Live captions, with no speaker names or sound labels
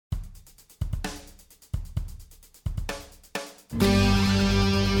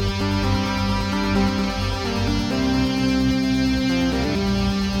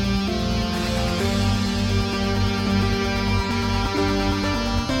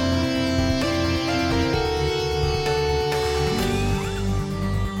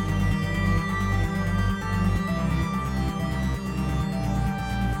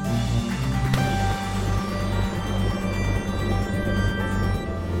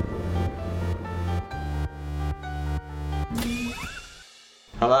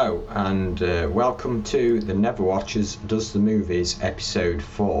Hello and welcome to the Never Watchers Does the Movies episode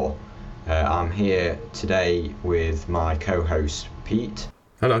 4. I'm here today with my co-host Pete.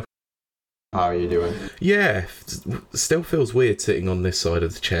 Hello. How are you doing? Yeah, still feels weird sitting on this side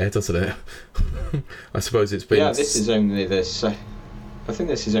of the chair, doesn't it? I suppose it's been... Yeah, this is only this... I think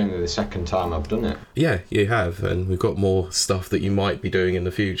this is only the second time I've done it. Yeah, you have, and we've got more stuff that you might be doing in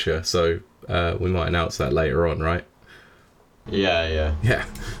the future, so we might announce that later on, right? Yeah.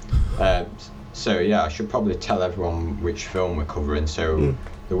 So I should probably tell everyone which film we're covering. So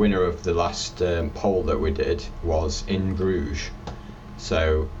the winner of the last poll that we did was In Bruges.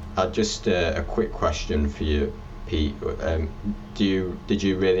 So just a quick question for you, Pete. Did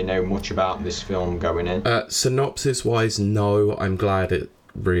you really know much about this film going in? Synopsis wise, no. I'm glad it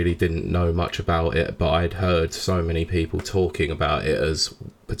really didn't know much about it, but I'd heard so many people talking about it as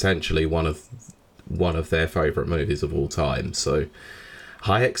potentially one of their favourite movies of all time, so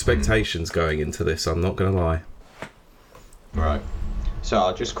high expectations going into this, I'm not going to lie. Right. So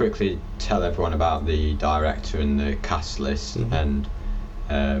I'll just quickly tell everyone about the director and the cast list and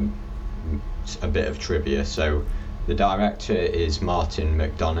a bit of trivia. So the director is Martin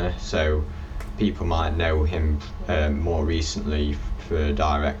McDonagh, so people might know him more recently for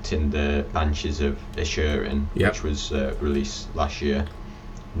directing The Banshees of Inisherin, which was released last year.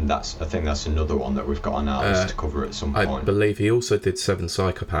 And I think that's another one that we've got on our list to cover at some point. I believe he also did Seven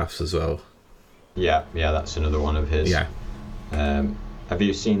Psychopaths as well. Yeah, that's another one of his. Yeah. Have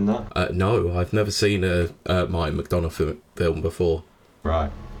you seen that? No, I've never seen a Martin McDonagh film before.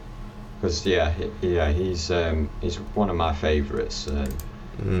 Right. Because he's one of my favourites.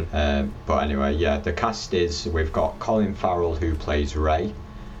 But anyway, the cast is, we've got Colin Farrell who plays Ray,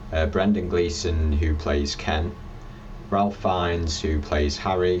 Brendan Gleeson who plays Ken, Ralph Fiennes who plays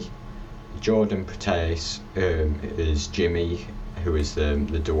Harry, Jordan Protais is Jimmy, who is the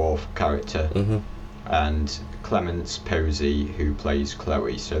dwarf character, and Clemence Posey who plays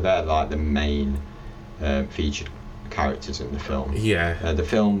Chloe. So they're like the main featured characters in the film. Yeah. The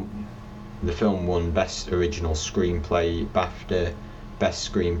film won Best Original Screenplay BAFTA,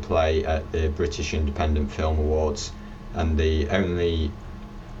 Best Screenplay at the British Independent Film Awards, and the only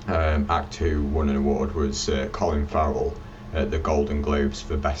actor who won an award was Colin Farrell at the Golden Globes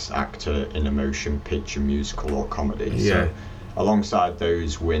for Best Actor in a Motion Picture, Musical or Comedy. Yeah. So alongside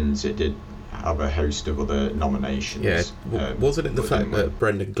those wins, it did have a host of other nominations. Yeah, wasn't it the fact that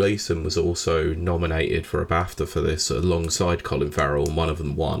Brendan Gleeson was also nominated for a BAFTA for this alongside Colin Farrell, and one of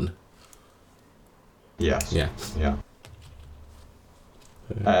them won? Yes. Yeah.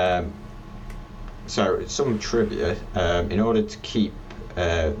 So some trivia. In order to keep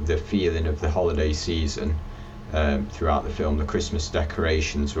the feeling of the holiday season throughout the film, the Christmas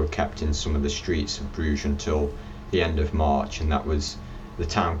decorations were kept in some of the streets of Bruges until the end of March, and that was the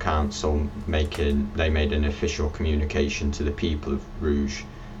town council made an official communication to the people of Bruges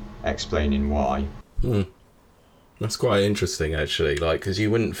explaining why. That's quite interesting, actually, because you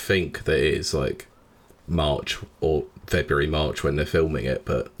wouldn't think that it is like March or March when they're filming it,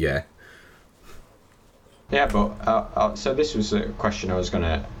 but yeah. Yeah, but so this was a question I was going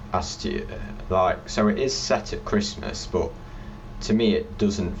to ask you. So it is set at Christmas, but to me it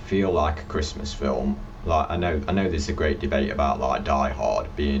doesn't feel like a Christmas film. I know there's a great debate about Die Hard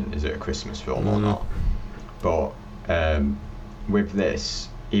is it a Christmas film or not. But with this,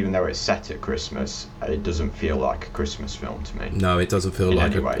 even though it's set at Christmas, it doesn't feel like a Christmas film to me. No, it doesn't feel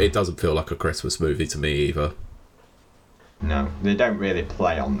like a Christmas movie to me either. No, they don't really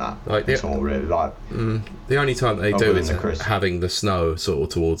play on that at all, really. The only time they do is having the snow sort of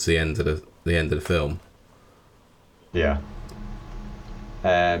towards the end of the film. Yeah.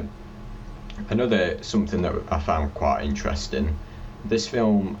 Another something that I found quite interesting. This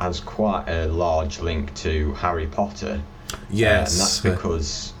film has quite a large link to Harry Potter. Yes. And that's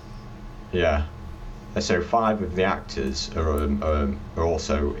because, so 5 of the actors are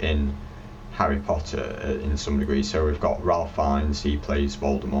also in Harry Potter in some degree. So we've got Ralph Fiennes, he plays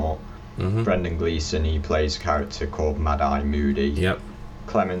Voldemort. Brendan Gleeson, he plays a character called Mad-Eye Moody. Yep.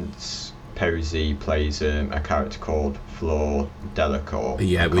 Clemence Posey plays a character called Fleur Delacour.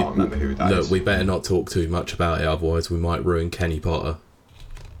 Yeah, I can't remember who that is. Look, we better not talk too much about it, otherwise we might ruin Kenny Potter.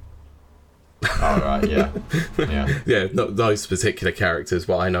 Oh, right, yeah. Yeah, not those particular characters,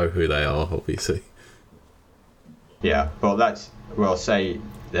 but I know who they are, obviously. Yeah, well,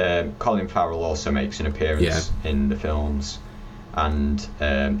 Colin Farrell also makes an appearance in the films, and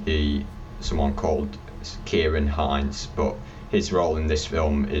someone called Kieran Hines, but his role in this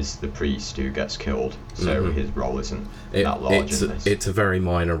film is the priest who gets killed, so his role isn't that large in this. It's a very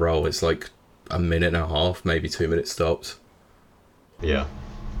minor role. It's like a minute and a half, maybe 2 minutes tops. Yeah.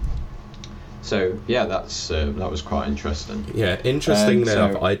 So yeah, that was quite interesting. Yeah, interesting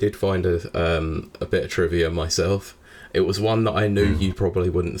enough, I did find a bit of trivia myself. It was one that I knew you probably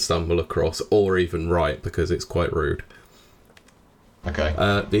wouldn't stumble across or even write because it's quite rude. Okay.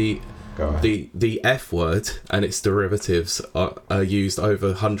 The F word and its derivatives are used over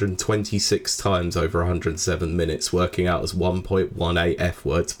 126 times over 107 minutes, working out as 1.18 F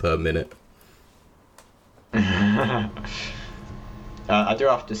words per minute. I do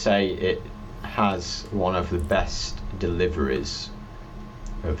have to say it has one of the best deliveries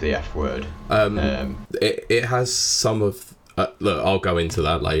of the F word. It has some of... look, I'll go into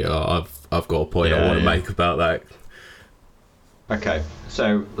that later. I've got a point I want to make about that. Okay,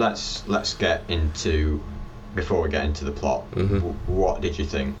 so let's get into... Before we get into the plot, what did you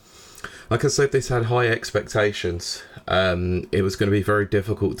think? Like I said, this had high expectations. It was going to be very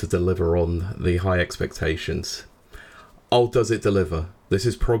difficult to deliver on the high expectations. Oh, does it deliver? This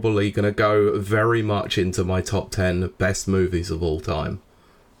is probably going to go very much into my top 10 best movies of all time.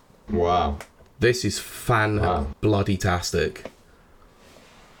 Wow. This is bloody-tastic.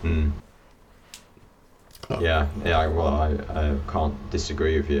 Yeah. Well, I can't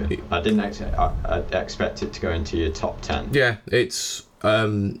disagree with you. I didn't expect it to go into your top 10. Yeah, it's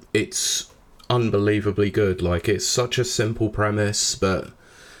unbelievably good. Like, it's such a simple premise, but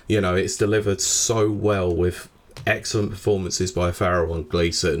it's delivered so well with excellent performances by Farrell and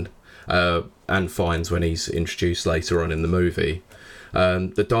Gleeson, and Fiennes when he's introduced later on in the movie.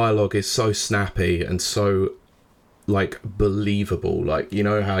 The dialogue is so snappy and so believable. Like, you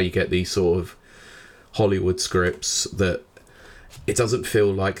know how you get these sort of Hollywood scripts that it doesn't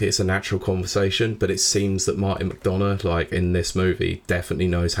feel like it's a natural conversation, but it seems that Martin McDonagh, in this movie, definitely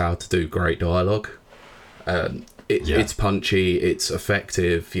knows how to do great dialogue. It's punchy, it's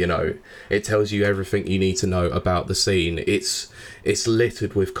effective, it tells you everything you need to know about the scene. It's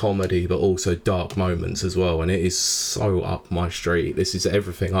littered with comedy, but also dark moments as well, and it is so up my street. This is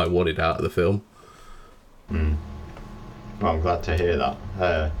everything I wanted out of the film. Well, I'm glad to hear that.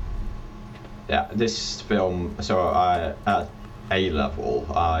 This film, so at A-level,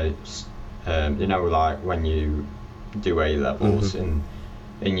 when you do A-levels, in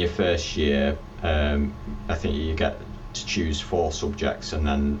your first year, I think you get to choose 4 subjects and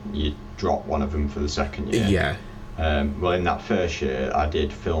then you drop one of them for the second year. Yeah. Well, in that first year, I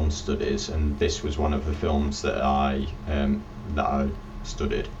did film studies, and this was one of the films that I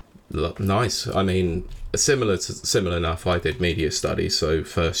studied. Nice. I mean, similar enough. I did media studies, so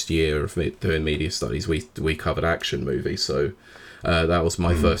first year of doing media studies, we covered action movies. So that was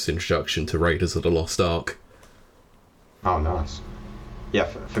my first introduction to Raiders of the Lost Ark. Oh, nice. Yeah,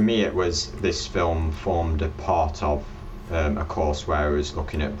 for me, this film formed a part of a course where I was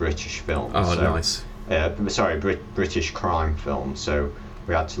looking at British films. Oh, so, nice. British crime films. So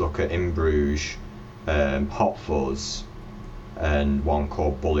we had to look at In Bruges, Hot Fuzz, and one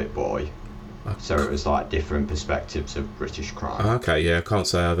called Bullet Boy. So it was different perspectives of British crime. Okay, yeah, I can't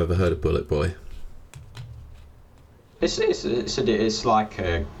say I've ever heard of Bullet Boy. It's like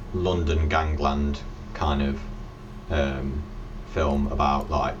a London gangland kind of film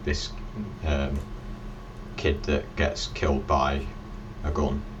about this kid that gets killed by a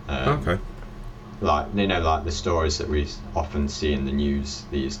gun. Okay. The stories that we often see in the news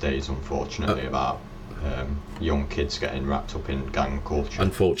these days, unfortunately, about young kids getting wrapped up in gang culture.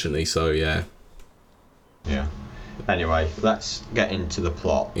 Unfortunately, so yeah. Yeah. Anyway, let's get into the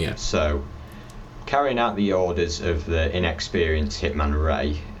plot. Yeah. So, carrying out the orders of the inexperienced hitman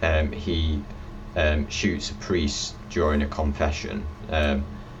Ray, he shoots a priest during a confession,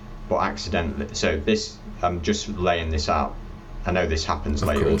 but accidentally. So this, I'm just laying this out. I know this happens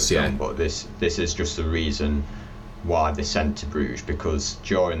later in the film, but this is just the reason why they're sent to Bruges, because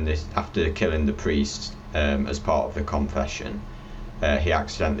during this, after killing the priest as part of the confession, he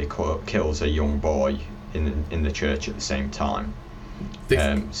accidentally kills a young boy in the church at the same time.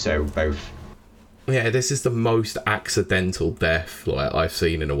 So both. Yeah, this is the most accidental death I've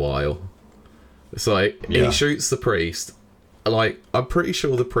seen in a while. It's he shoots the priest. I'm pretty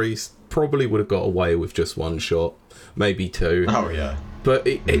sure the priest probably would have got away with just one shot, maybe 2. Oh yeah. But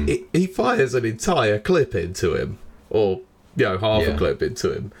he fires an entire clip into him, or half a clip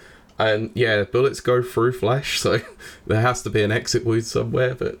into him, and bullets go through flesh. So there has to be an exit wound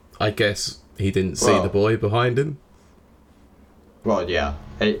somewhere. But I guess he didn't see the boy behind him. Well, yeah.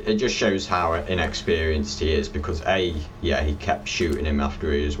 It just shows how inexperienced he is, because he kept shooting him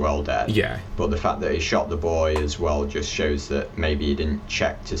after he was well dead. Yeah. But the fact that he shot the boy as well just shows that maybe he didn't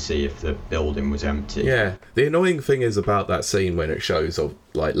check to see if the building was empty. Yeah. The annoying thing is about that scene when it shows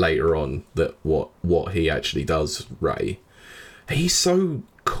later on that what he actually does, Ray. He's so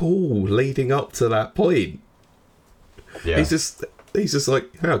cool leading up to that point. Yeah. He's just like,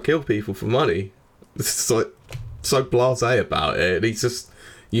 yeah, I'll kill people for money. It's like so blasé about it. And he's just,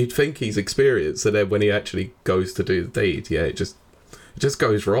 you'd think he's experienced, and then when he actually goes to do the deed, yeah, it just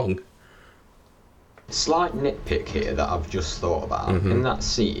goes wrong. Slight nitpick here that I've just thought about. Mm-hmm. In that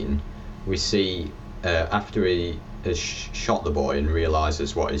scene, we see after he has shot the boy and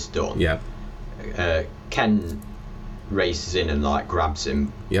realises what he's done. Yeah. Ken races in and like grabs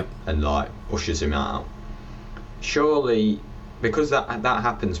him. Yep. And like ushers him out. Surely, because that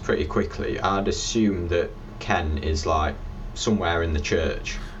happens pretty quickly, I'd assume that Ken is like somewhere in the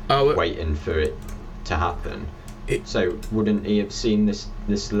church, waiting for it to happen. So wouldn't he have seen this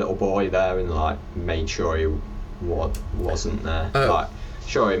little boy there and like made sure he wasn't there? Like,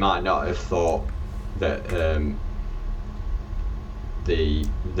 sure, he might not have thought that the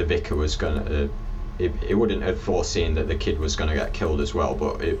vicar was gonna. It wouldn't have foreseen that the kid was gonna get killed as well,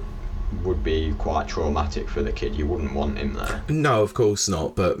 but it would be quite traumatic for the kid. You wouldn't want him there. No, of course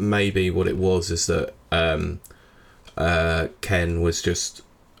not. But maybe what it was is that Ken was just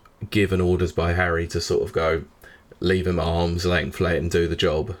given orders by Harry to sort of go, leave him at arm's length, let him do the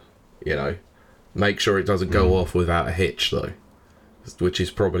job, you know. Make sure it doesn't go off without a hitch, though. Which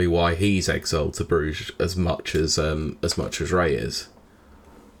is probably why he's exiled to Bruges as much as Ray is,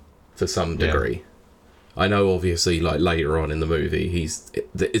 to some degree. Yeah. I know, obviously, like later on in the movie, he's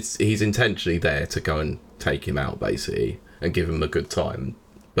intentionally there to go and take him out, basically, and give him a good time.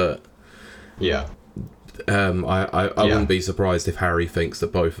 But yeah, I wouldn't be surprised if Harry thinks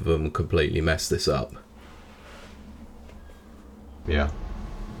that both of them completely messed this up. Yeah.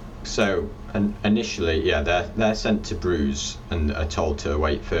 So, initially, yeah, they're sent to Bruges and are told to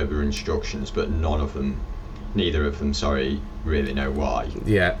await further instructions, but neither of them, really know why.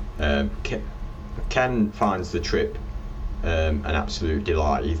 Yeah. Ken finds the trip an absolute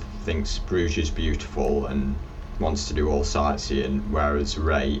delight. He thinks Bruges is beautiful and wants to do all sightseeing, whereas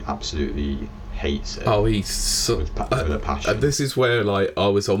Ray absolutely hates it. Oh, he's with a passion. This is where like I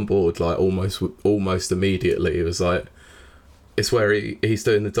was on board like almost immediately. It was like, it's where he's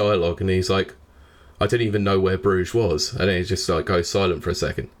doing the dialogue and he's like, I didn't even know where Bruges was, and then he just like goes silent for a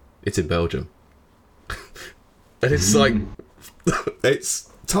second. It's in Belgium. And it's like,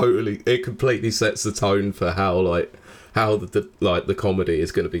 it completely sets the tone for how the comedy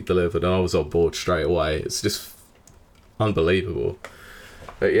is going to be delivered, and I was on board straight away. It's just unbelievable.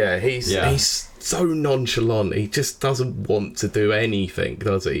 But yeah, he's so nonchalant. He just doesn't want to do anything,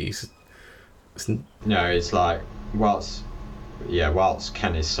 does he? No, it's like whilst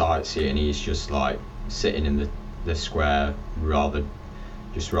Ken is sightseeing, he's just like sitting in the square, rather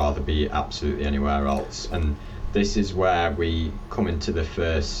be absolutely anywhere else. And this is where we come into the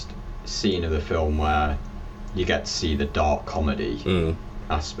first scene of the film where you get to see the dark comedy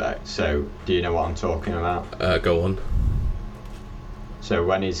aspect. So, do you know what I'm talking about? Go on. So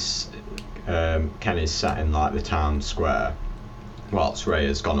when Ken is sat in like the town square, whilst Ray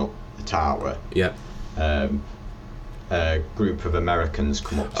has gone up the tower. Yeah. A group of Americans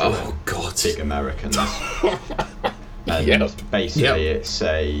come up to him. God. Big Americans. And basically it's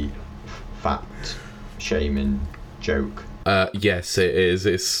a fact shaming joke. Yes, it is.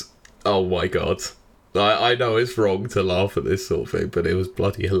 It's, oh my God. I know it's wrong to laugh at this sort of thing, but it was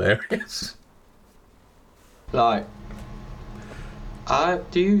bloody hilarious. Like,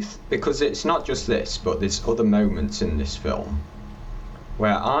 because it's not just this, but there's other moments in this film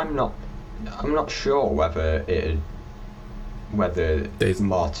where I'm not sure whether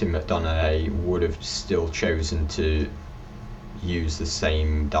Martin McDonagh would have still chosen to use the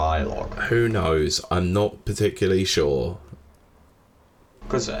same dialogue. Who knows? I'm not particularly sure.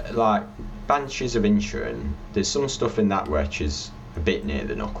 Because, like, Banshees of Inisherin, there's some stuff in that which is a bit near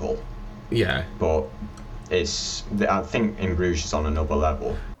the knuckle. Yeah. But I think in Bruges is on another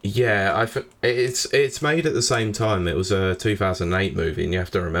level. Yeah, it's made at the same time. It was a 2008 movie, and you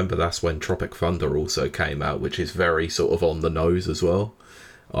have to remember that's when Tropic Thunder also came out, which is very sort of on the nose as well.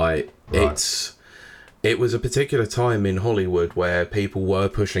 It was a particular time in Hollywood where people were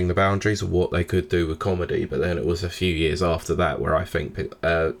pushing the boundaries of what they could do with comedy, but then it was a few years after that where I think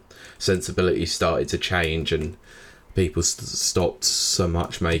sensibilities started to change and people stopped so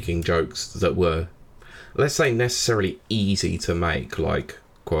much making jokes that were, let's say, necessarily easy to make, like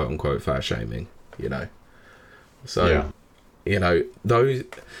quote unquote fat shaming, you know. So, yeah. You know, those.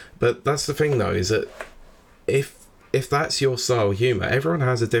 But that's the thing, though, is that if that's your style of humour, everyone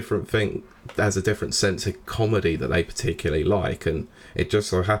has a different sense of comedy that they particularly like, and it just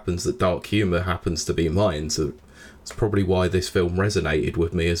so happens that dark humour happens to be mine. So it's probably why this film resonated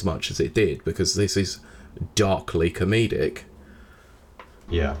with me as much as it did, because this is darkly comedic.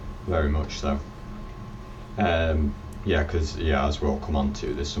 Yeah, very much so. Because as we'll come on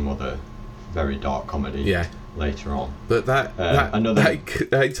to, there's some other very dark comedy later on. But that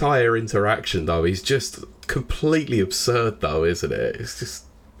entire interaction though is just completely absurd, though, isn't it? It's just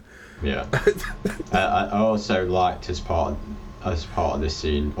I also liked as part of this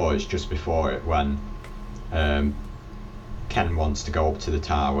scene, or it's just before it, when Ken wants to go up to the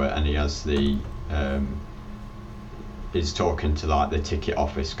tower and he has the is talking to like the ticket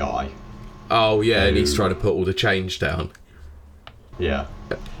office guy. Oh yeah, and he's trying to put all the change down. Yeah.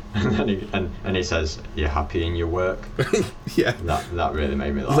 And he says, "You're happy in your work." Yeah, that really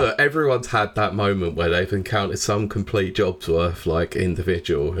made me laugh. Look, everyone's had that moment where they've encountered some complete job's worth like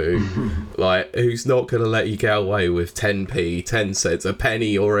individual who like who's not going to let you get away with 10p, 10 cents, a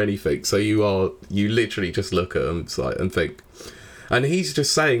penny or anything. So you literally just look at them and think, and he's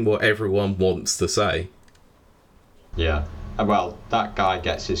just saying what everyone wants to say. Yeah. Well, that guy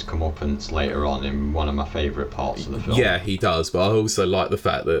gets his comeuppance later on in one of my favourite parts of the film. Yeah, he does, but I also like the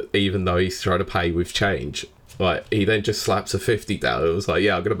fact that even though he's trying to pay with change, like he then just slaps a 50 down. It was like,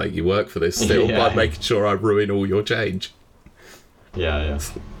 yeah, I'm going to make you work for this still by making sure I ruin all your change. Yeah.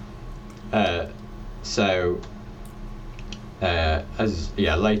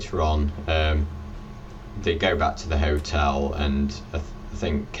 Later on, they go back to the hotel, and I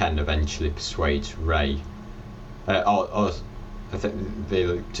think Ken eventually persuades Ray. I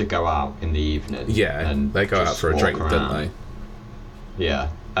think to go out in the evening. Yeah, and they go out for a drink, don't they? Yeah,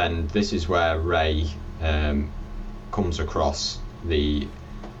 and this is where Ray comes across the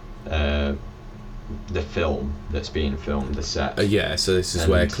film that's being filmed, the set. So this is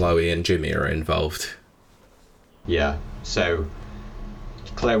where Chloe and Jimmy are involved. Yeah, so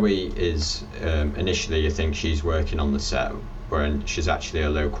Chloe is initially, you think she's working on the set, where she's actually a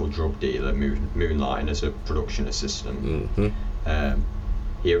local drug dealer moonlighting as a production assistant. Mm-hmm.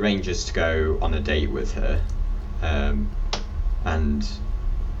 He arranges to go on a date with her, and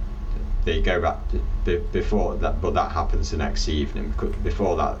they go back before that, but that happens the next evening.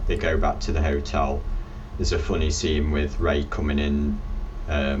 Before that, they go back to the hotel. There's a funny scene with Ray coming in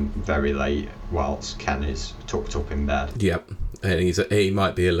very late whilst Ken is tucked up in bed. Yep, and he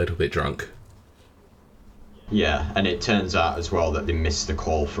might be a little bit drunk. Yeah, and it turns out as well that they missed the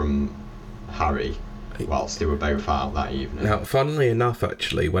call from Harry whilst they were both out that evening. Now, funnily enough,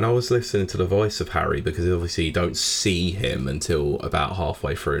 actually, when I was listening to the voice of Harry, because obviously you don't see him until about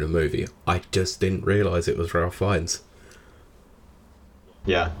halfway through the movie, I just didn't realise it was Ralph Fiennes.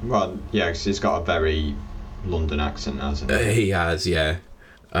 Yeah, well, yeah, because he's got a very London accent, hasn't he? He has, yeah.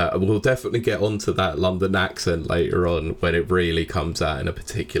 We'll definitely get onto that London accent later on when it really comes out in a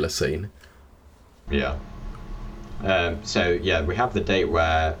particular scene. Yeah. We have the date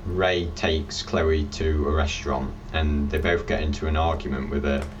where Ray takes Chloe to a restaurant, and they both get into an argument with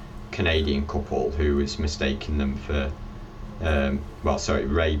a Canadian couple who is mistaking them for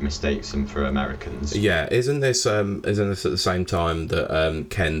Ray mistakes them for Americans. Yeah, isn't this at the same time that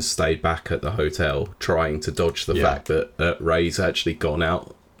Ken stayed back at the hotel trying to dodge the fact that Ray's actually gone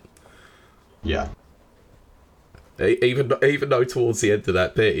out? Yeah. Even though towards the end of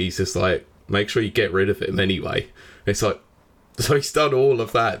that bit he's just like, make sure you get rid of him anyway. It's like, so he's done all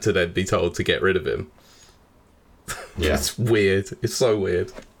of that to then be told to get rid of him. Yeah. It's weird. It's so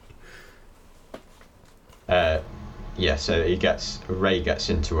weird. So Ray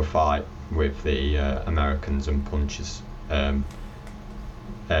gets into a fight with the Americans and punches the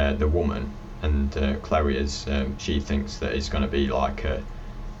woman, and Chloe she thinks that he's going to be like a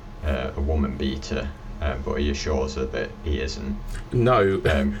woman beater, but he assures her that he isn't. No.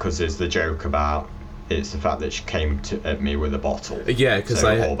 Because there's the joke about it's the fact that she came at me with a bottle. Yeah, because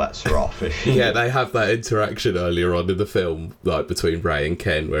all bets are off. Yeah, they have that interaction earlier on in the film, like between Ray and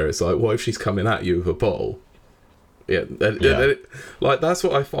Ken, where it's like, what if she's coming at you with a bottle? Yeah, like that's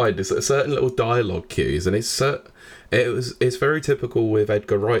what I find is that certain little dialogue cues, and it's very typical with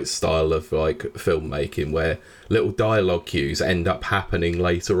Edgar Wright's style of like filmmaking, where little dialogue cues end up happening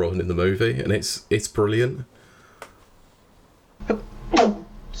later on in the movie, and it's brilliant.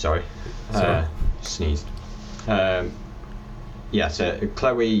 Sorry. Sneezed. So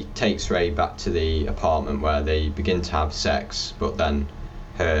Chloe takes Ray back to the apartment where they begin to have sex, but then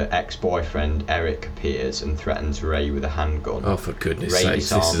her ex-boyfriend Eric appears and threatens Ray with a handgun. Oh, for goodness sakes,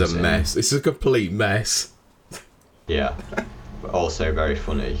 this is a mess. This is a complete mess. Yeah, but also very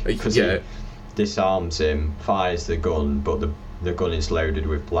funny because he disarms him, fires the gun, but the gun is loaded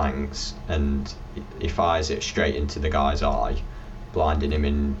with blanks, and he fires it straight into the guy's eye, blinding him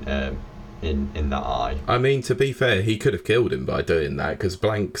in that eye. I mean, to be fair, he could have killed him by doing that, because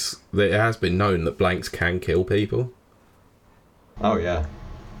blanks, it has been known that blanks can kill people. Oh yeah.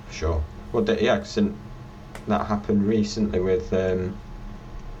 sure. Well, yeah, 'cause that happened recently with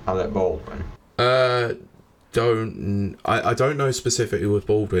Alec Baldwin. I don't know specifically with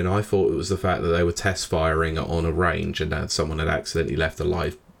Baldwin. I thought it was the fact that they were test firing on a range and that someone had accidentally left a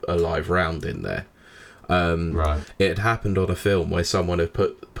live round in there. Right. It had happened on a film where someone had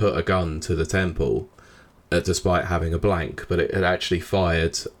put a gun to the temple, despite having a blank, but it had actually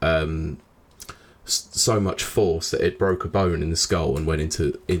fired so much force that it broke a bone in the skull and went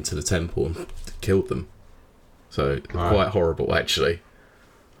into the temple and killed them. So quite horrible, actually.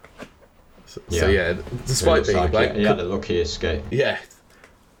 So yeah, despite being like blank, he had a lucky escape. Yeah.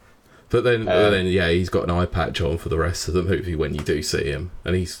 But then, he's got an eye patch on for the rest of the movie when you do see him,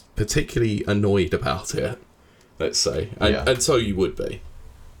 and he's particularly annoyed about it. Let's say, and so you would be.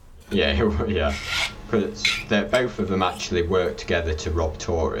 Yeah, yeah. Because both of them actually work together to rob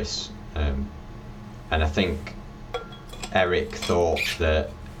tourists, and I think Eric thought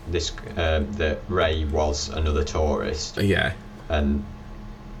that that Ray was another tourist. Yeah. And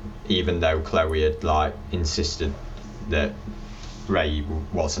even though Chloe had insisted that Ray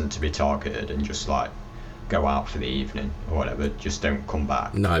wasn't to be targeted and just go out for the evening or whatever, just don't come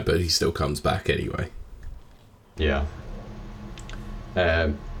back. No, but he still comes back anyway. Yeah.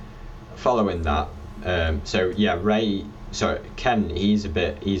 Following that, Ray. So Ken,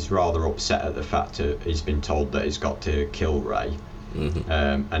 he's rather upset at the fact that he's been told that he's got to kill Ray,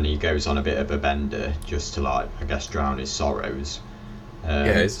 and he goes on a bit of a bender just to I guess drown his sorrows.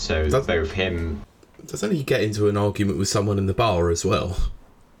 So both him. Doesn't he get into an argument with someone in the bar as well?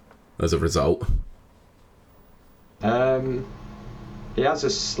 As a result. He has a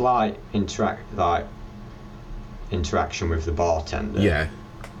slight interaction with the bartender. Yeah.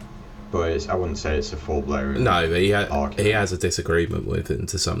 But I wouldn't say it's a full blown. No, but he has a disagreement with him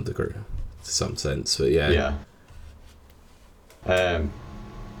to some degree, to some sense. But yeah.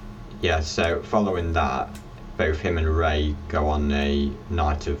 Yeah. So following that, both him and Ray go on a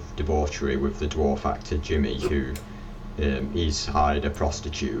night of debauchery with the dwarf actor Jimmy, who he's hired a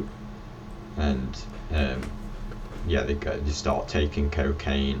prostitute, and they start taking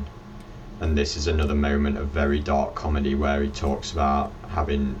cocaine, and this is another moment of very dark comedy where he talks about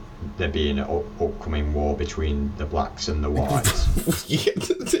there being an upcoming war between the blacks and the whites. Yeah,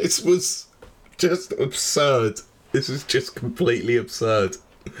 this was just absurd. This is just completely absurd.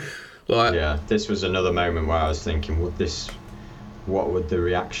 This was another moment where I was thinking, what would the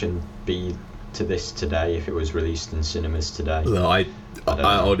reaction be to this today if it was released in cinemas today? I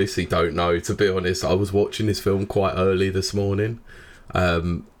honestly don't know. To be honest, I was watching this film quite early this morning.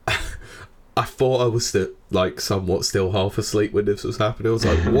 I thought I was still somewhat still half asleep when this was happening. I was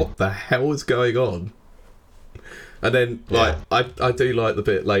like, what the hell is going on? And then I do like the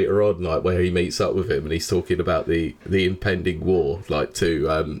bit later on, where he meets up with him and he's talking about the impending war,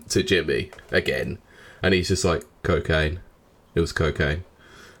 to Jimmy again, and he's just like, cocaine. It was cocaine.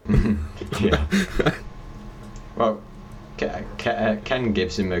 Yeah. Well, Ken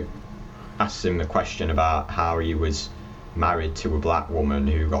asks him a question about how he was married to a black woman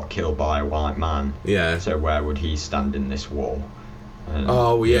who got killed by a white man. Yeah. So where would he stand in this war? And,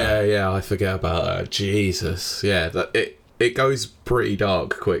 I forget about that. Jesus. Yeah, it goes pretty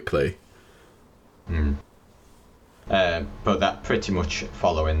dark quickly. But that pretty much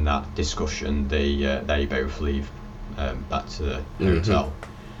following that discussion, they both leave back to the hotel.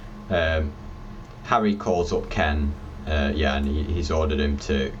 Harry calls up Ken, and he's ordered him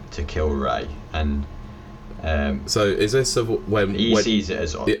to kill Ray, and so is this when he sees it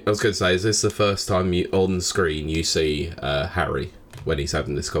as? I was going to say, is this the first time on screen you see Harry when he's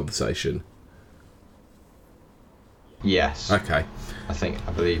having this conversation? Yes. Okay. I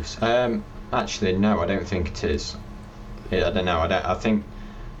believe so. Actually, no, I don't think it is. I don't know. I think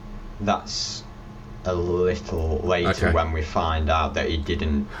that's a little later when we find out that he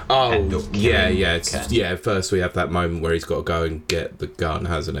didn't end up killing Ken. First we have that moment where he's got to go and get the gun,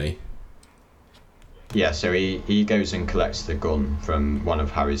 hasn't he? Yeah, so he goes and collects the gun from one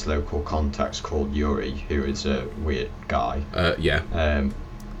of Harry's local contacts called Yuri, who is a weird guy.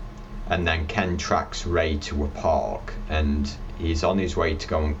 And then Ken tracks Ray to a park, and he's on his way to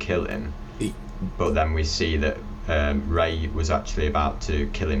go and kill him. But then we see that Ray was actually about to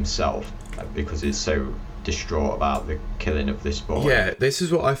kill himself because he's so distraught about the killing of this boy. Yeah, this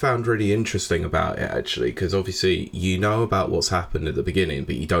is what I found really interesting about it, actually, because obviously you know about what's happened at the beginning,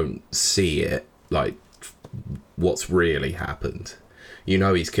 but you don't see it, what's really happened. You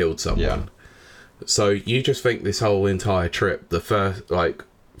know he's killed someone. Yeah. So you just think this whole entire trip, the first,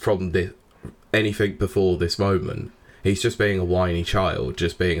 from anything before this moment, he's just being a whiny child,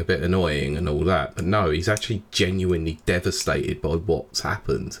 just being a bit annoying and all that. But no, he's actually genuinely devastated by what's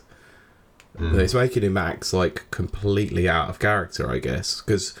happened. And it's making him act like completely out of character, I guess,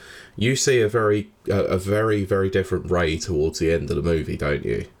 because you see a very, very different Ray towards the end of the movie, don't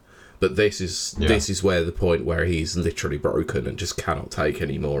you? But this is where the point where he's literally broken and just cannot take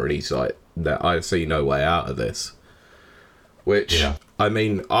anymore, and he's like, I see no way out of this. Which, I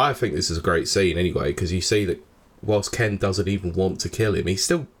mean, I think this is a great scene anyway, because you see that whilst Ken doesn't even want to kill him, he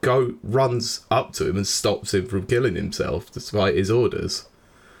still runs up to him and stops him from killing himself, despite his orders.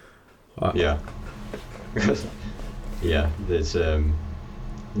 Yeah. There's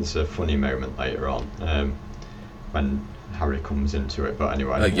a funny moment later on when Harry comes into it, but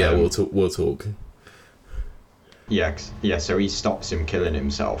anyway. We'll talk. Yeah, so he stops him killing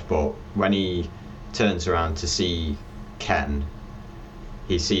himself, but when he turns around to see Ken,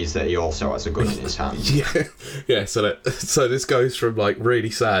 he sees that he also has a gun in his hand. Yeah. So this goes from like really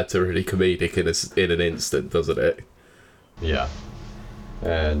sad to really comedic in an instant, doesn't it? Yeah.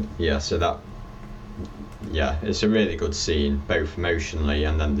 And it's a really good scene, both emotionally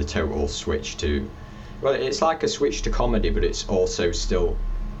and then the total switch to, well, it's like a switch to comedy, but it's also still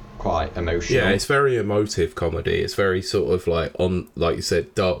quite emotional. Yeah, it's very emotive comedy. It's very sort of like like you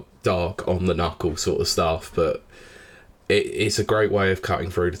said, dark on the knuckle sort of stuff, but it's a great way of cutting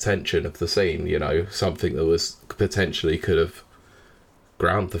through the tension of the scene, you know, something that was potentially could have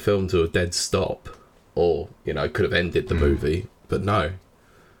ground the film to a dead stop, or, you know, could have ended the movie, but no.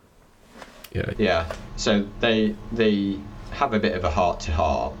 Yeah, so they have a bit of a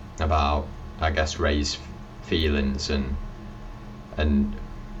heart-to-heart about, I guess, Ray's feelings, and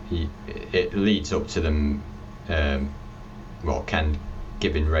it leads up to them, Ken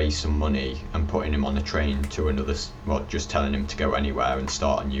giving Ray some money and putting him on a train to another, just telling him to go anywhere and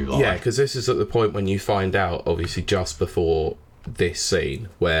start a new life. Yeah, because this is at the point when you find out, obviously just before this scene,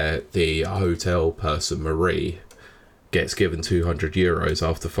 where the hotel person, Marie, gets given €200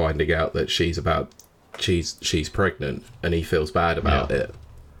 after finding out that she's pregnant, and he feels bad about it.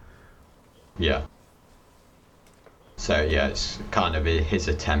 Yeah. So it's kind of his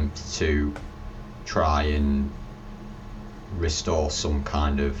attempt to try and restore some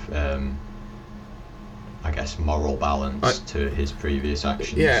kind of I guess moral balance to his previous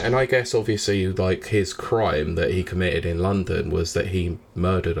actions. Yeah, and I guess obviously like his crime that he committed in London was that he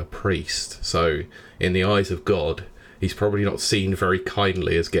murdered a priest. So in the eyes of God, he's probably not seen very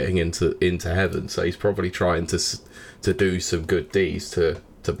kindly as getting into heaven. So he's probably trying to do some good deeds to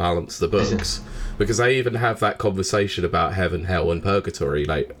balance the books. Because they even have that conversation about heaven, hell, and purgatory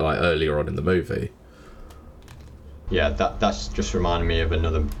like earlier on in the movie. Yeah, that's just reminded me of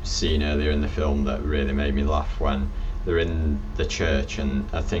another scene earlier in the film that really made me laugh, when they're in the church, and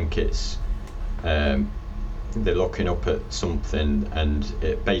I think it's they're looking up at something, and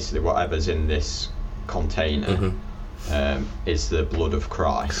it basically whatever's in this container is the blood of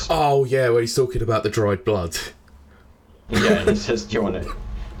Christ. Oh yeah, where he's talking about the dried blood. Yeah, and he says, "Do you want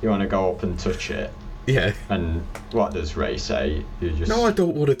to go up and touch it?" Yeah. And what does Ray say? No, I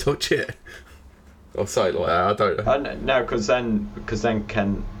don't want to touch it. Or something like that. I don't know. No, because then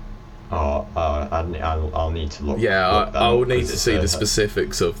Ken. I'll need to look. Yeah, I'll need to see the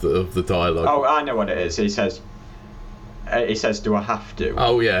specifics of the dialogue. Oh, I know what it is. He says, "Do I have to?"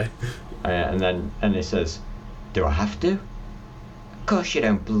 Oh yeah. And he says, "Do I have to?" Of course you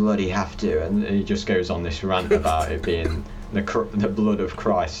don't bloody have to. And he just goes on this rant about it being the blood of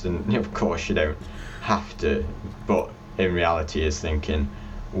Christ, and of course you don't have to. But in reality, he's thinking,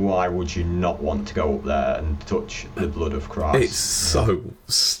 why would you not want to go up there and touch the blood of Christ? It's so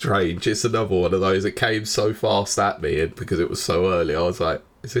strange. It's another one of those. It came so fast at me, and because it was so early, I was like,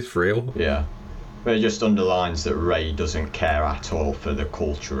 is this real? Yeah. But it just underlines that Ray doesn't care at all for the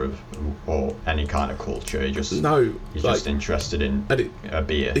culture or any kind of culture. He's just interested in a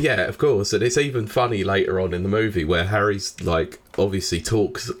beer. Yeah, of course. And it's even funny later on in the movie where Harry's like obviously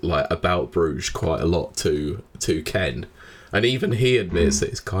talks like about Bruges quite a lot to Ken. And even he admits that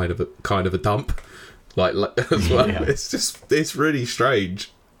it's kind of a dump, like as well. Yeah. It's really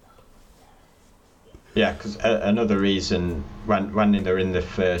strange. Yeah, because another reason when they're in the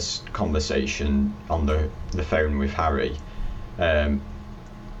first conversation on the phone with Harry,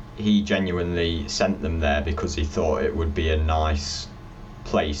 he genuinely sent them there because he thought it would be a nice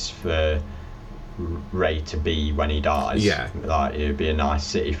place for Ray to be when he dies. Yeah, like it would be a nice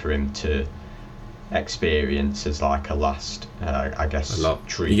city for him to experience as like a last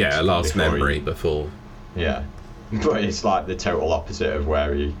treat. Yeah, a last memory before. Yeah, but it's like the total opposite of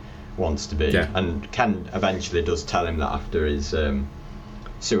where he wants to be. Yeah. And Ken eventually does tell him that after his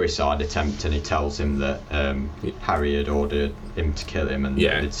suicide attempt, and he tells him that Harry had ordered him to kill him, and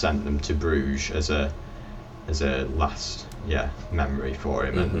they'd sent them to Bruges as a last memory for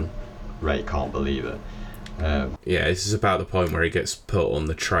him, and Ray can't believe it. This is about the point where he gets put on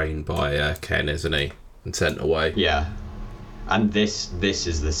the train by Ken, isn't he, and sent away. Yeah, and this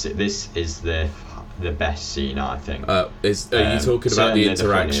is the best scene, I think. Are you talking about the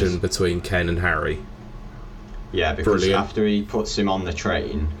interaction between Ken and Harry? Yeah, because Brilliant. After he puts him on the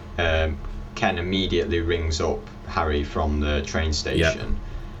train, Ken immediately rings up Harry from the train station,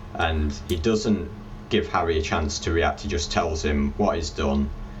 and he doesn't give Harry a chance to react. He just tells him what he's done.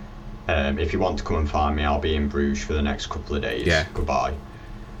 If you want to come and find me, I'll be in Bruges for the next couple of days. Yeah. Goodbye.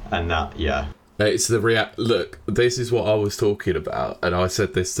 And that, It's the Look, this is what I was talking about, and I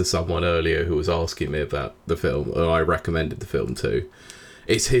said this to someone earlier who was asking me about the film, and I recommended the film too.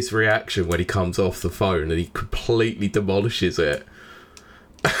 It's his reaction when he comes off the phone and he completely demolishes it.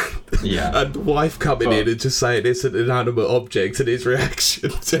 And the wife coming in and just saying it's an inanimate object, and his reaction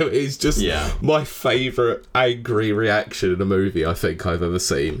to it is just my favourite angry reaction in a movie I think I've ever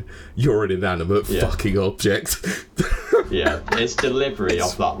seen. You're an inanimate fucking object. His delivery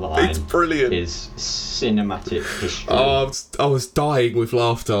of that line, it's brilliant. Is cinematic history. I was dying with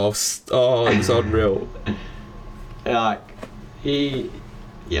laughter. It was unreal. He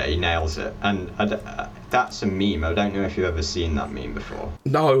nails it, and that's a meme. I don't know if you've ever seen that meme before.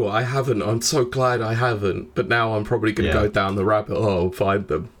 No, I haven't. I'm so glad I haven't. But now I'm probably going to go down the rabbit hole and find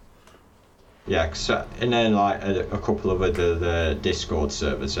them. Yeah, cause and then a couple of the Discord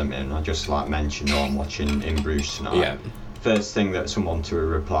servers I'm in, I just mentioned, I'm watching In Bruges tonight. Yeah. First thing that someone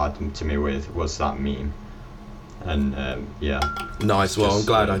replied to me with was that meme, and Nice. Well, I'm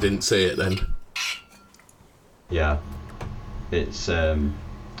glad I didn't see it then. Yeah, it's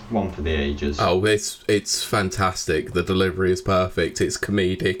one for the ages. Oh, it's fantastic. The delivery is perfect. It's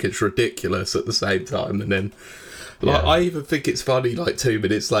comedic. It's ridiculous at the same time, and then. I even think it's funny, 2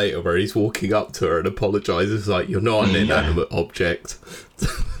 minutes later, where he's walking up to her and apologises, you're not an inanimate object.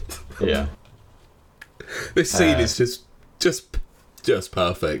 This scene is just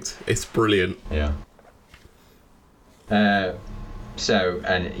perfect. It's brilliant. Yeah.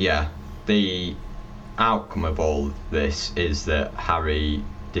 The outcome of all this is that Harry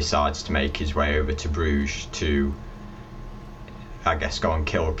decides to make his way over to Bruges to, I guess, go and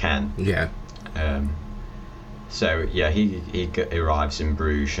kill Ken. Yeah. He arrives in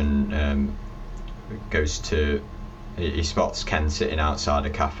Bruges and goes to. He spots Ken sitting outside a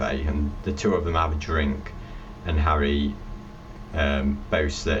cafe, and the two of them have a drink. And Harry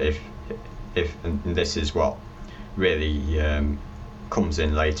boasts that if and this is what really comes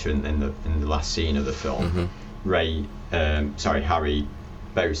in later in the last scene of the film. Harry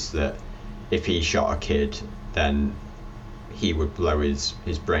boasts that if he shot a kid, then he would blow his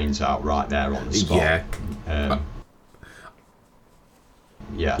brains out right there on the spot.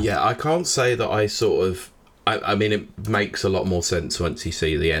 I can't say that I sort of... I mean, it makes a lot more sense once you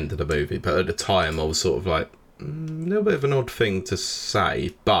see the end of the movie, but at the time I was sort of a little bit of an odd thing to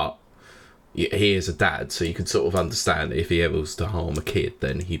say, but he is a dad, so you can sort of understand if he ever was to harm a kid,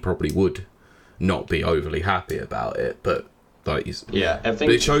 then he probably would not be overly happy about it, but I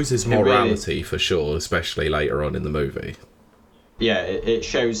think it shows his morality for sure, especially later on in the movie. Yeah, it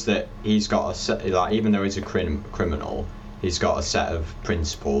shows that he's got a set, even though he's a criminal, he's got a set of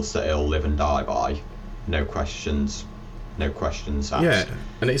principles that he'll live and die by. No questions asked. Yeah,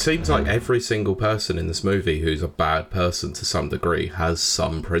 and it seems like every single person in this movie who's a bad person to some degree has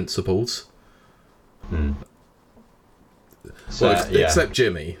some principles. Except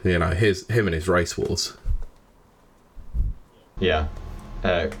Jimmy, him and his race wars. Yeah.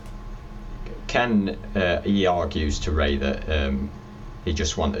 Ken, he argues to Ray that he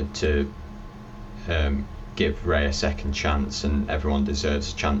just wanted to give Ray a second chance, and everyone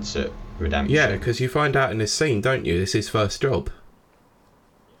deserves a chance at redemption. Yeah, because you find out in this scene, don't you? This is his first job.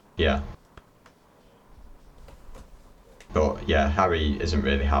 Yeah. But Harry isn't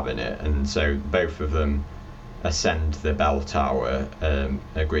really having it, and so both of them ascend the bell tower,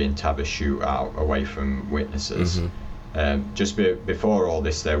 agreeing to have a shootout away from witnesses. Just before all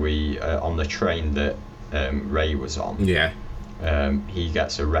this, though, we on the train that Ray was on. Yeah. He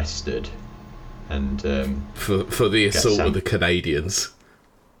gets arrested, and for the assault of the Canadians.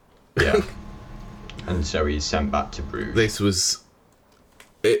 Yeah. And so he's sent back to Bruges.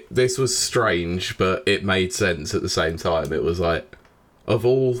 This was strange, but it made sense at the same time. It was of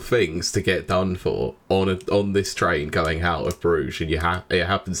all things to get done for on this train going out of Bruges, and it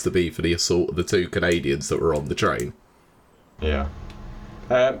happens to be for the assault of the two Canadians that were on the train. Yeah.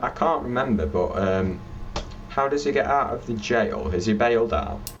 I can't remember, but how does he get out of the jail? Is he bailed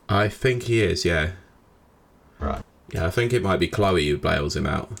out? I think he is, yeah. Right. Yeah, I think it might be Chloe who bails him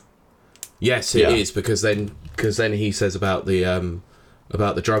out. Yes, it is, because then he says about the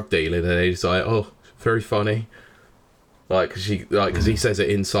drug dealing, and he's like, oh, very funny. Because he says it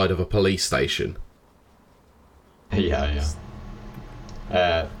inside of a police station. Yeah.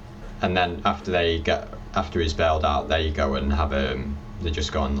 And then after he's bailed out, they go and they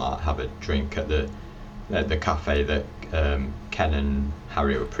just go and have a drink at the cafe that Ken and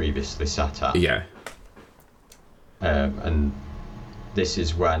Harry were previously sat at. Yeah. And this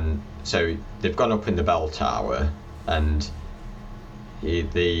is when, so they've gone up in the bell tower, and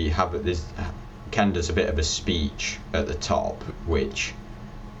Ken does a bit of a speech at the top, which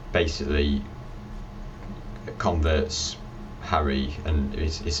basically converts Harry, and he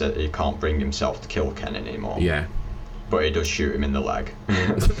said he can't bring himself to kill Ken anymore. Yeah. But he does shoot him in the leg.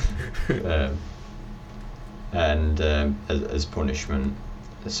 As punishment.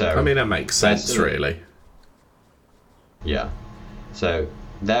 So I mean, that makes sense, really. Yeah. So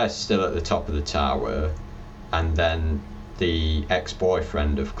they're still at the top of the tower, and then the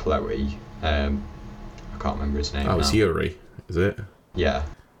ex-boyfriend of Chloe, I can't remember his name. Oh, it's Yuri, is it? Yeah.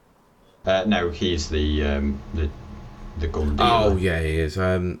 No, he's the gun dealer. Oh yeah, he is.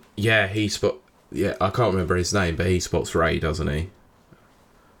 Yeah, I can't remember his name, but he spots Ray, doesn't he?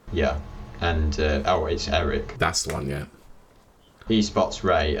 Yeah. And it's Eric. That's the one, yeah. He spots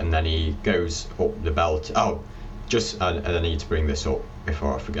Ray, and then he goes up the belt. I need to bring this up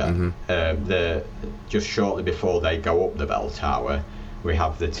before I forget. Mm-hmm. Just shortly before they go up the bell tower, we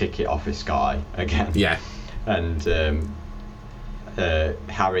have the ticket office guy again. Yeah. And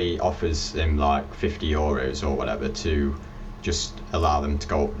Harry offers him like €50 or whatever to just allow them to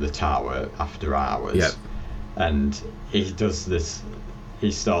go up the tower after hours. Yep. And he does this.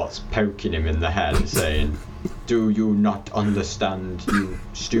 He starts poking him in the head, saying, "Do you not understand, you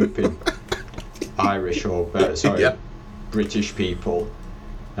stupid Irish or British people?"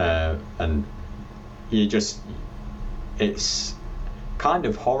 And it's kind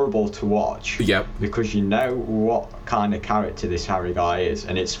of horrible to watch. Yep. Because you know what kind of character this Harry guy is,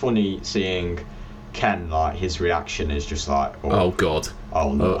 and it's funny seeing Ken, like, his reaction is just like, oh god,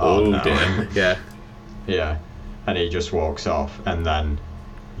 oh no. Dear. Yeah. Yeah. And he just walks off, and then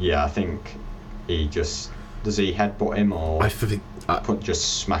I think he just does he headbutt him, or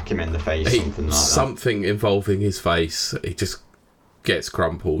just smack him in the face, something like that. Something involving his face. He just gets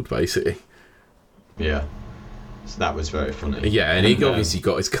crumpled, basically. Yeah. So that was very funny. Yeah, and he obviously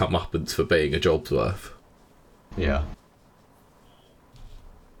got his comeuppance for being a job's worth. Yeah.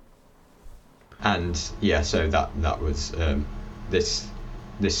 And so that was this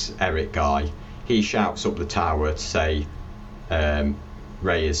Eric guy. He shouts up the tower to say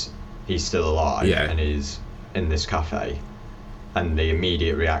Ray he's still alive, and is in this cafe. And the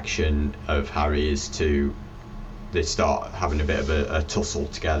immediate reaction of Harry is they start having a bit of a tussle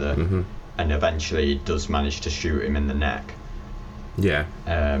together. Mm-hmm. And eventually does manage to shoot him in the neck. Yeah.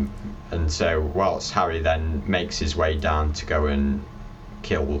 And so whilst Harry then makes his way down to go and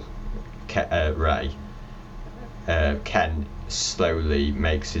kill Ray, Ken slowly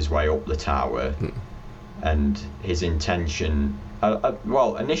makes his way up the tower. And his intention...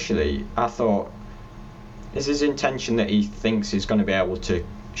 initially I thought, is his intention that he thinks he's going to be able to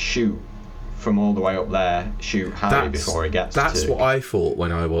shoot from all the way up there, shoot Harry before he gets That's what I thought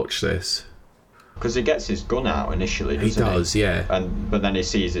when I watched this. Because he gets his gun out initially, doesn't he? He does, yeah. But then he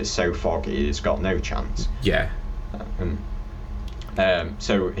sees it's so foggy, he's got no chance. Yeah.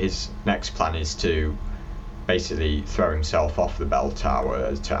 So his next plan is to basically throw himself off the bell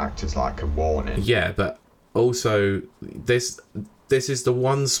tower to act as like a warning. Yeah, but also this is the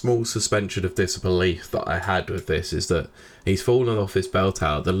one small suspension of disbelief that I had with this, is that he's fallen off this bell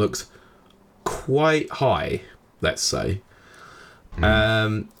tower that looks quite high, let's say.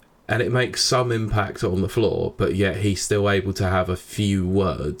 And it makes some impact on the floor, but yet he's still able to have a few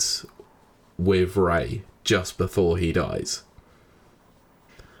words with Ray just before he dies.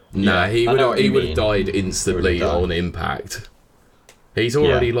 He would have died instantly on impact. He's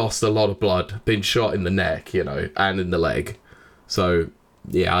already lost a lot of blood, been shot in the neck, and in the leg. So,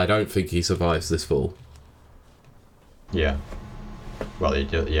 I don't think he survives this fall. Yeah. Well,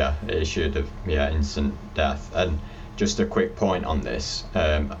 it should have, instant death. And just a quick point on this,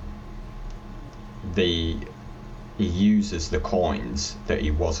 he uses the coins that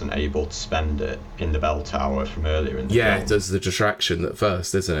he wasn't able to spend it in the bell tower from earlier in the film. It does the distraction at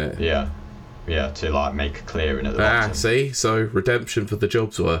first, isn't it? Yeah, to like make a clearing at the bottom. See? So, redemption for the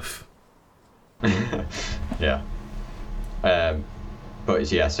job's worth. Yeah. But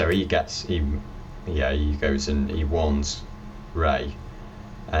so he he goes and he warns Ray,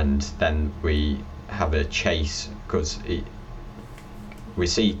 and then we have a chase because we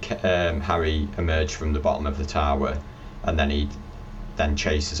see Harry emerge from the bottom of the tower, and then he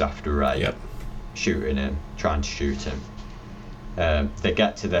chases after Ray, shooting him, trying to shoot him. They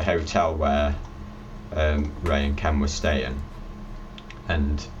get to the hotel where Ray and Ken were staying,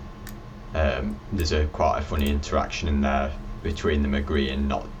 and there's quite a funny interaction in there between them agreeing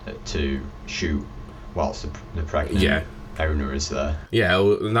not to shoot whilst the pregnant owner is there. Yeah,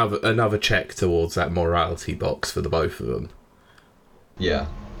 another check towards that morality box for the both of them. Yeah.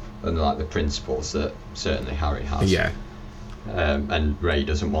 And like the principles that certainly Harry has. Yeah. And Ray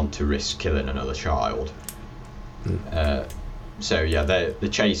doesn't want to risk killing another child. So yeah, the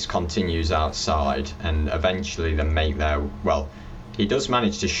chase continues outside, and eventually they make their... Well, he does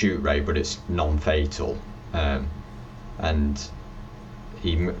manage to shoot Ray, but it's non-fatal. And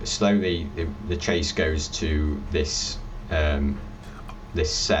he slowly... The chase goes to this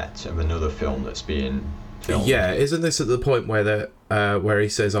set of another film that's being filmed. Yeah, isn't this at the point where where he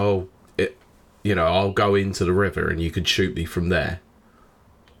says, I'll go into the river and you can shoot me from there?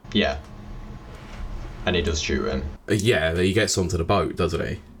 Yeah. And he does shoot him. Yeah, he gets onto the boat, doesn't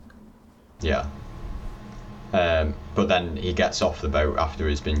he? Yeah. But then he gets off the boat after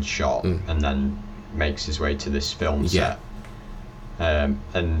he's been shot, and then makes his way to this film set.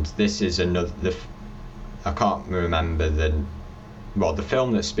 And this is another... I can't remember the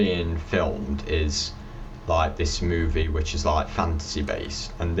film that's being filmed is like this movie which is like fantasy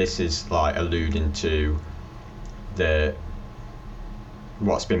based, and this is like alluding to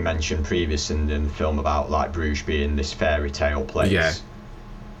what's been mentioned previous in the film about like Bruges being this fairy tale place.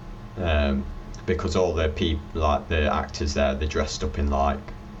 Because all the people, like the actors there, they're dressed up in like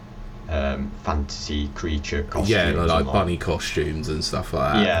fantasy creature costumes. Yeah, like bunny costumes and stuff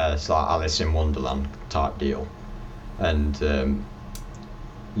like that. Yeah, it's like Alice in Wonderland type deal. And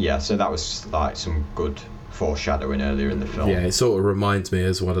so that was like some good foreshadowing earlier in the film. Yeah, it sort of reminds me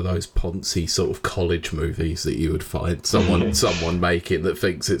as one of those poncy sort of college movies that you would find someone making that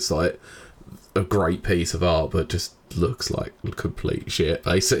thinks it's like a great piece of art but just looks like complete shit,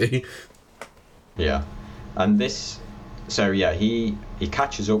 basically. Yeah. And this... So yeah, he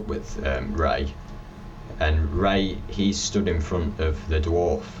catches up with Ray, and Ray, he's stood in front of the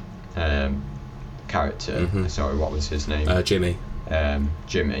dwarf character. Sorry, what was his name? Jimmy.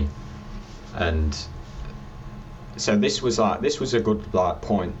 Jimmy. And so this was a good like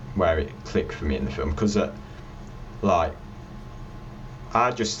point where it clicked for me in the film, because like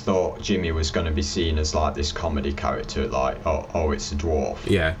I just thought Jimmy was going to be seen as like this comedy character, like oh it's a dwarf.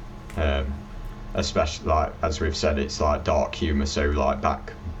 Yeah. Especially like as we've said, it's like dark humour, so like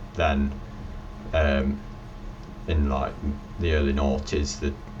back then in like the early noughties,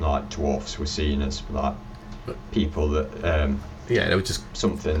 the like dwarfs were seen as like people that they were just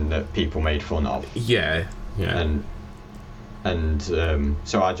something that people made fun of. Yeah. And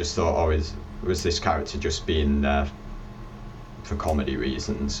so I just thought, was this character just being there for comedy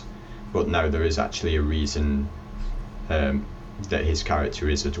reasons? But no, there is actually a reason that his character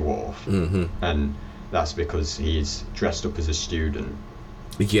is a dwarf, and that's because he's dressed up as a student.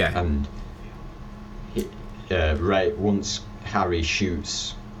 Yeah. And Ray, once Harry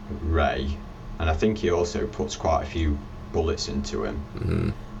shoots Ray, and I think he also puts quite a few bullets into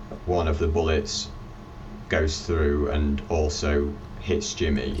him. One of the bullets goes through and also hits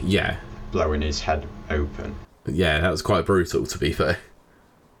Jimmy. Yeah. Blowing his head open. Yeah, that was quite brutal, to be fair.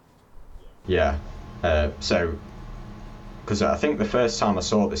 Yeah. So, because I think the first time I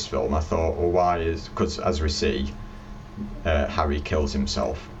saw this film, I thought, well, because as we see, Harry kills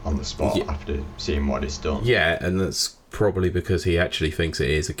himself on the spot after seeing what he's done. Yeah, and that's probably because he actually thinks it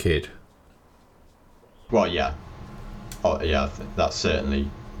is a kid. Well, yeah. Oh, yeah, that's certainly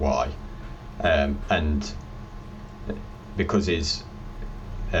why. And because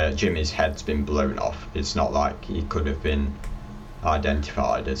Jimmy's head's been blown off, it's not like he could have been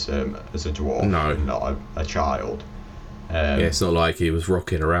identified as a dwarf, not a child. It's not like he was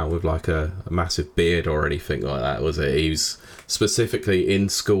rocking around with like a massive beard or anything like that, was it? He was specifically in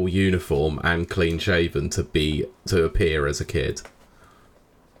school uniform and clean shaven to appear as a kid.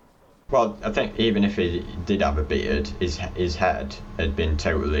 Well, I think even if he did have a beard, his head had been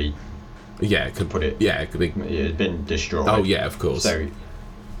totally... Yeah, it could be... It had been destroyed. Oh yeah, of course. So,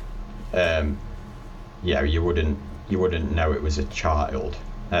 you wouldn't know it was a child.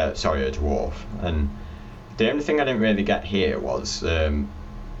 A dwarf. And the only thing I didn't really get here was,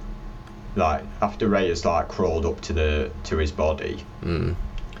 like after Ray has like crawled up to his body,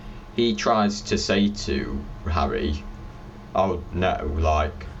 he tries to say to Harry, "Oh no!"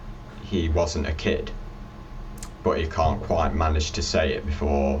 Like he wasn't a kid, but he can't quite manage to say it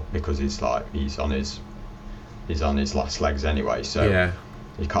before, because he's on his last legs anyway, so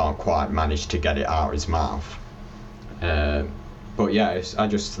he can't quite manage to get it out of his mouth. But yeah, I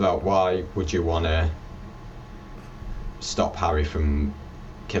just thought, why would you want to stop Harry from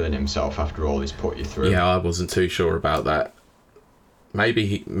killing himself after all he's put you through? Yeah, I wasn't too sure about that. Maybe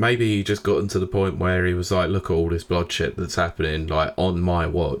he just gotten to the point where he was like, look at all this bloodshed that's happening, like, on my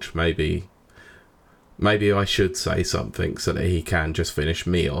watch. Maybe I should say something so that he can just finish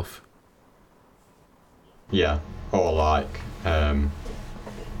me off. Yeah, or like,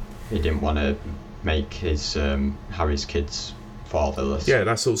 he didn't want to make his Harry's kids fatherless. Yeah,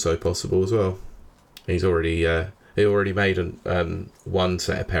 that's also possible as well. He's already made one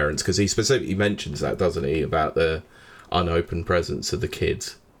set of parents, because he specifically mentions that, doesn't he, about the unopened presents of the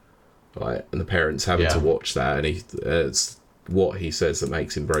kids, right? And the parents having to watch that, and it's what he says that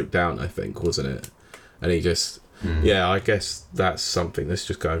makes him break down, I think, wasn't it? And he just, I guess that's something that's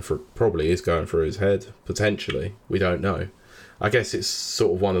just probably going through his head, potentially. We don't know. I guess it's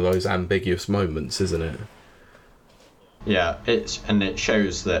sort of one of those ambiguous moments, isn't it? Yeah, it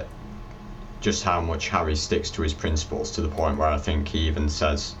shows that just how much Harry sticks to his principles, to the point where I think he even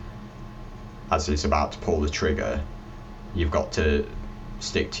says, as he's about to pull the trigger, you've got to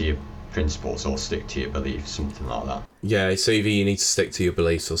stick to your principles or stick to your beliefs, something like that. Yeah, it's either you need to stick to your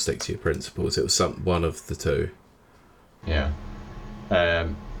beliefs or stick to your principles. It was one of the two. Yeah.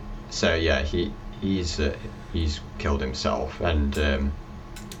 So yeah, he's killed himself, and an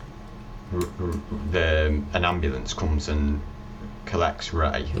ambulance comes and collects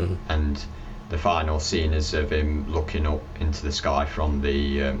Ray, and the final scene is of him looking up into the sky from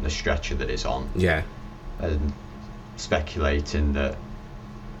the stretcher that he's on. Yeah. And speculating that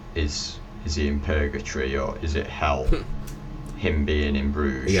is he in purgatory or is it hell? Him being in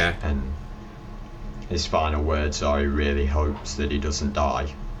Bruges. Yeah. And his final words are, he really hopes that he doesn't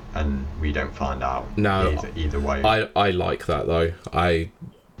die, and we don't find out. No, either way. I like that though. I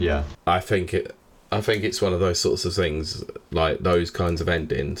think it's one of those sorts of things, like those kinds of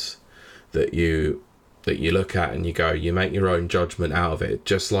endings that you look at and you go, you make your own judgment out of it,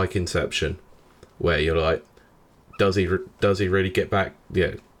 just like Inception, where you're like, does he really get back?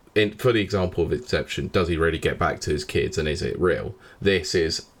 Yeah. For the example of Inception, does he really get back to his kids, and is it real? This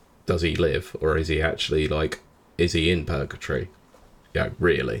is, does he live, or is he actually, like, is he in purgatory? Yeah,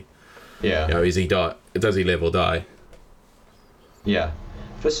 really. Yeah. Does he live or die? Yeah.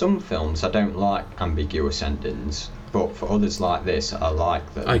 For some films, I don't like ambiguous endings, but for others like this, I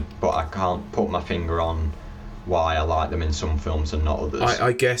like them. But I can't put my finger on why I like them in some films and not others.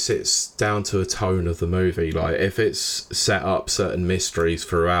 I guess it's down to a tone of the movie. Like, if it's set up certain mysteries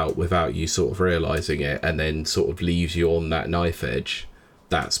throughout without you sort of realising it, and then sort of leaves you on that knife edge,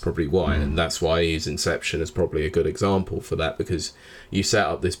 that's probably why. And that's why his Inception is probably a good example for that, because you set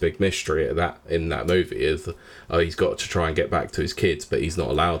up this big mystery in that movie of, he's got to try and get back to his kids, but he's not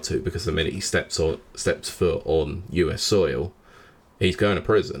allowed to, because the minute he steps foot on US soil, he's going to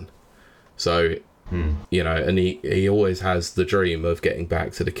prison. So, and he always has the dream of getting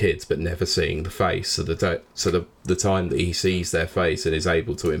back to the kids, but never seeing the face. So the time that he sees their face and is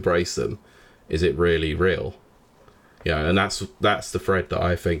able to embrace them, is it really real? And that's the thread that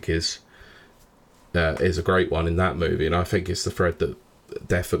I think is a great one in that movie, and I think it's the thread that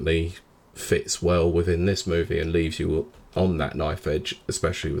definitely fits well within this movie and leaves you on that knife edge,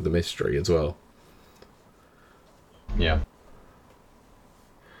 especially with the mystery as well. Yeah.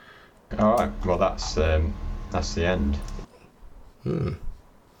 All right. Well, that's the end. We're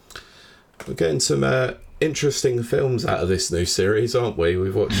getting some interesting films out of this new series, aren't we?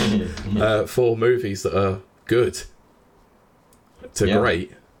 We've watched 4 movies that are good to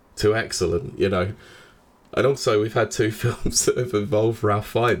great to excellent, and also we've had 2 films that have involved Ralph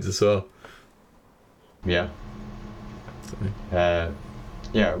Fiennes as well. Yeah.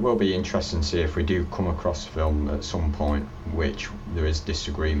 It will be interesting to see if we do come across a film at some point which there is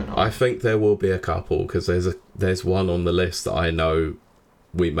disagreement on. I think there will be a couple, because there's one on the list that I know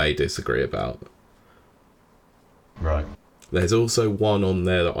we may disagree about. Right. There's also one on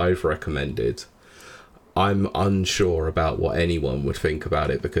there that I've recommended. I'm unsure about what anyone would think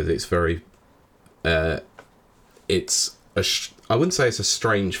about it, because it's very... I wouldn't say it's a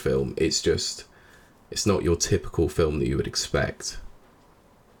strange film, it's just... It's not your typical film that you would expect.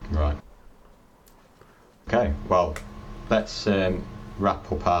 Right. Okay, well, let's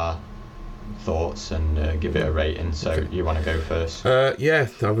wrap up our thoughts and give it a rating. So okay. You want to go first? I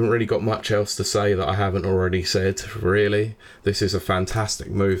haven't really got much else to say that I haven't already said, really. This is a fantastic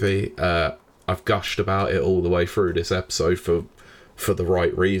movie. I've gushed about it all the way through this episode for for the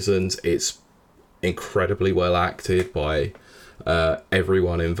right reasons. It's incredibly well acted by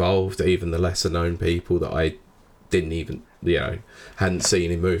everyone involved, even the lesser known people that I didn't even, hadn't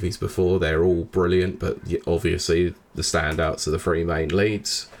seen in movies before. They're all brilliant, but obviously the standouts are the three main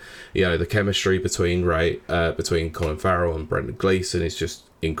leads. The chemistry between Colin Farrell and Brendan Gleeson is just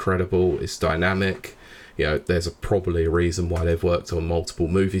incredible. It's dynamic. There's probably a reason why they've worked on multiple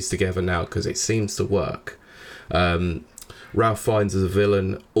movies together now, because it seems to work. Ralph Fiennes as a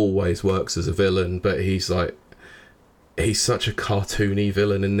villain always works as a villain, but he's such a cartoony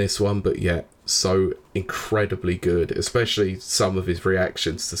villain in this one, but yet so incredibly good, especially some of his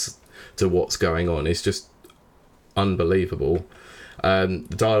reactions to what's going on. It's just unbelievable. The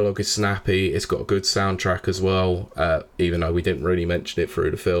dialogue is snappy. It's got a good soundtrack as well, even though we didn't really mention it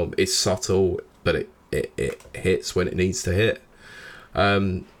through the film. It's subtle, but it hits when it needs to hit.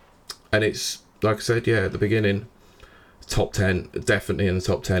 And it's, like I said, at the beginning, top 10, definitely in the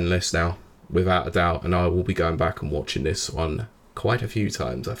top 10 list now, without a doubt. And I will be going back and watching this one quite a few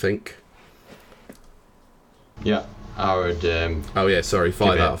times, I think. Yeah, I would...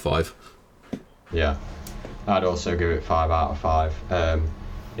 5 out of 5. Yeah, I'd also give it 5 out of 5.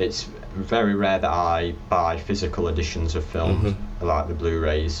 It's very rare that I buy physical editions of films, like the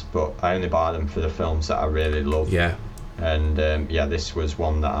Blu-rays, but I only buy them for the films that I really love. Yeah. And this was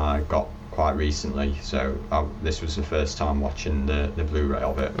one that I got quite recently, so this was the first time watching the Blu-ray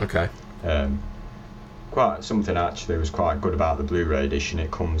of it. Okay. Quite something actually was quite good about the Blu-ray edition. It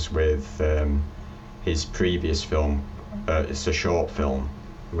comes with his previous film. It's a short film,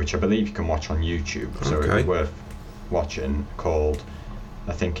 which I believe you can watch on YouTube, so okay. It's worth watching, called,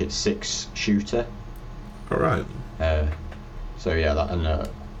 I think it's 6 Shooter. Alright.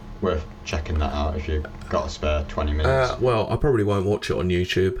 Worth checking that out if you've got a spare 20 minutes. Well, I probably won't watch it on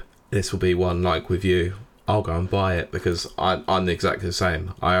YouTube. This will be one like with you. I'll go and buy it, because I'm exactly the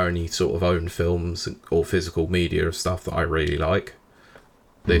same. I only sort of own films or physical media of stuff that I really like.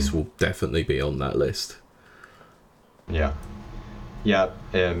 This will definitely be on that list. Yeah. I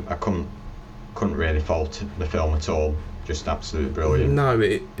couldn't really fault the film at all. Just absolutely brilliant. No,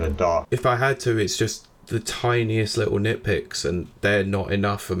 the dark. If I had to, it's just the tiniest little nitpicks, and they're not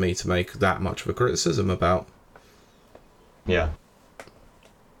enough for me to make that much of a criticism about. Yeah.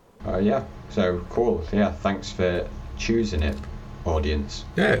 So cool. Yeah, thanks for choosing it, audience.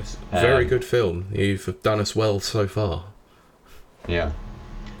 Yeah, it's a very good film. You've done us well so far. Yeah.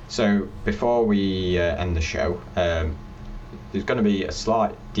 So before we end the show, there's going to be a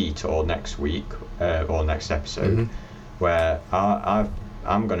slight detour next week or next episode, where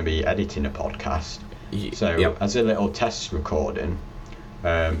I'm going to be editing a podcast. As a little test recording,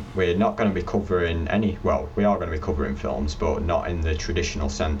 we're not going to be covering we are going to be covering films, but not in the traditional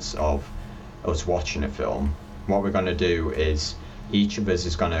sense of us watching a film. What we're going to do is each of us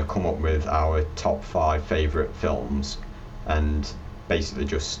is going to come up with our top 5 favourite films, and basically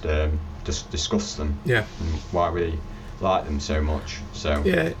just discuss them. Yeah. And why we like them so much. So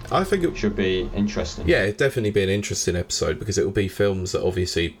yeah, I think it should be interesting. Yeah, it'd definitely be an interesting episode, because it will be films that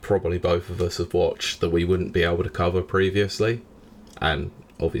obviously probably both of us have watched that we wouldn't be able to cover previously, and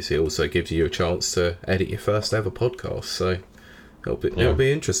obviously also gives you a chance to edit your first ever podcast. So it'll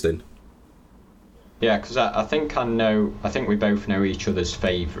be interesting. Yeah, because I think we both know each other's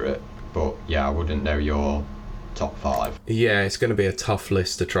favourite, but I wouldn't know your top 5. Yeah, it's going to be a tough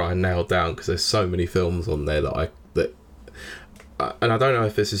list to try and nail down, because there's so many films on there and I don't know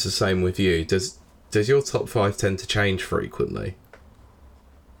if this is the same with you. Does your top 5 tend to change frequently?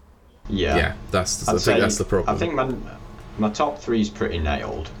 Yeah. I think that's the problem. I think my top 3 is pretty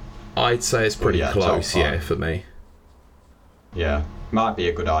nailed. I'd say it's pretty close, for me. Yeah, might be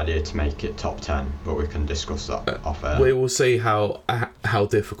a good idea to make it top 10, but we can discuss that off air. We will see how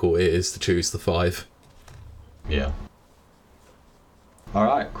difficult it is to choose the 5. Yeah. All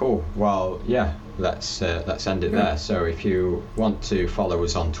right, cool. Well, let's end it there. So if you want to follow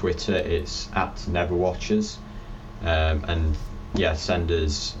us on Twitter, it's @NeverWatchers, and send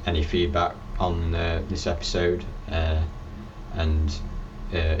us any feedback on this episode. And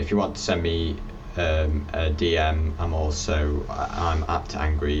if you want to send me a DM, I'm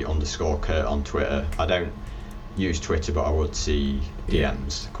 @angry_Kurt on Twitter. I don't use Twitter, but I would see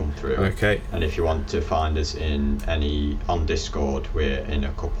DMs come through. Okay. And if you want to find us on Discord, we're in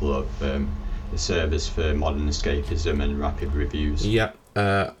a couple of the servers for Modern Escapism and Rapid Reviews. Yeah.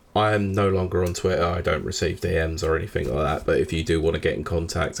 I am no longer on Twitter. I don't receive DMs or anything like that. But if you do want to get in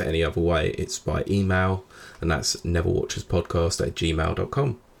contact any other way, it's by email, and that's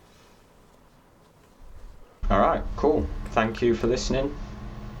neverwatcherspodcast@gmail.com. All right, cool. Thank you for listening,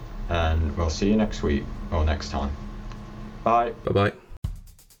 and we'll see you next week or next time. Bye. Bye bye.